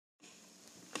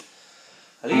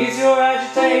I'll ease your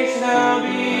agitation, I'll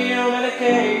be your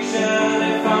medication.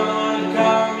 If I'm the one to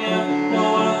calm you,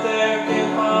 no one out there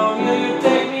can harm you. You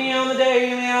take me on the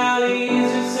daily, I'll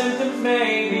ease your symptoms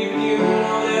maybe, but you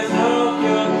know there's no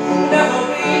cure. Never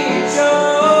be sure.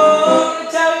 I'm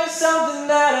gonna tell you something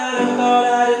that I never thought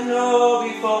I didn't know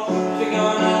before. If you're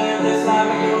gonna live this life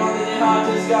like you want, then your heart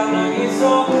just gonna be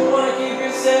sore. Wanna keep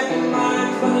you safe in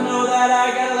mind, but I know that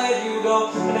I gotta let you go.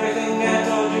 And everything I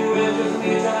told you is just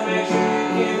me trying to make sure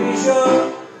you can be sure.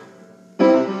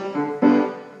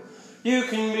 You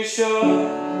can be sure.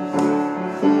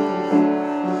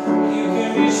 You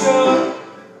can be sure.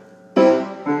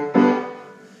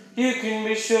 You can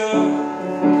be sure.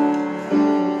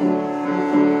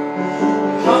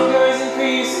 Hunger is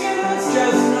increasing and it's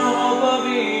just no hope of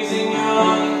easing. You're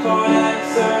longing for an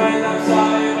answer and I'm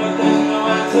sorry but there's no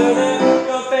answer there.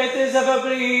 Your faith is ever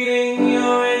bleeding,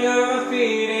 your anger a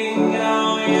feeding. You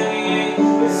know in the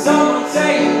end is someone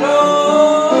saying no.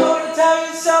 To tell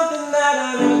you something that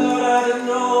I never thought I didn't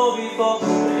know before. If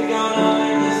you're gonna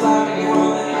live this life and you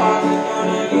want, then your heart is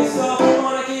gonna be sore. I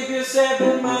wanna keep you safe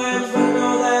in my arms, but I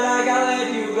know that I gotta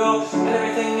let you go. And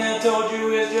everything I told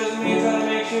you is just me trying to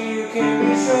make sure you can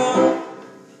be sure.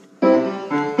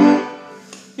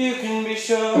 You can be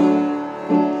sure.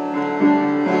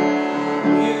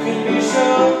 You can be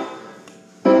sure.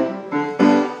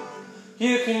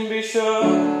 You can be sure.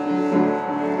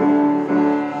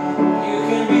 You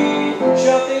can be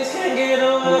sure things can get a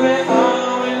little bit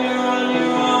harder when you're on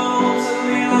your own.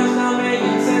 Suddenly life's not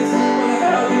making sense. What the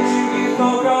hell did you get so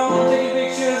wrong? Taking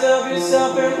pictures of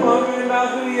yourself and wondering about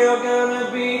who you're gonna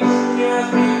be. You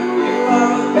ask me who you are,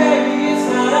 but baby, it's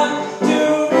not up to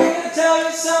me to tell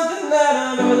you something that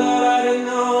I never thought I didn't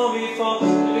know before. If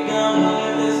you're gonna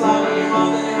live this life like you want,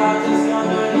 then your heart just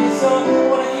gonna be sore.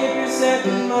 Wanna keep you safe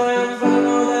in my arms, but I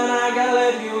know that I gotta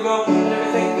let you go. And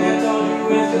everything I told you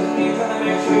is just me trying to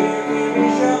make sure you can be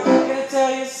sure. Gonna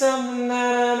tell you something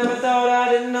that I never thought I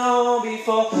didn't know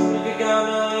before. If you're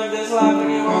gonna live this life like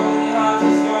you want, then your heart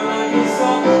just gonna be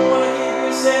sore. Wanna keep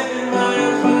you safe in my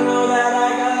arms, but I know that I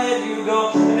gotta let you go.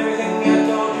 And everything I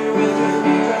told you is just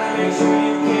me trying to make sure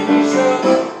you can be sure.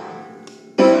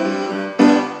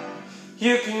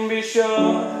 You can be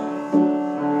sure.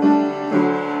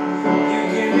 You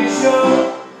can be sure.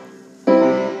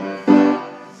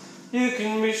 You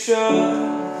can be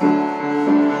sure.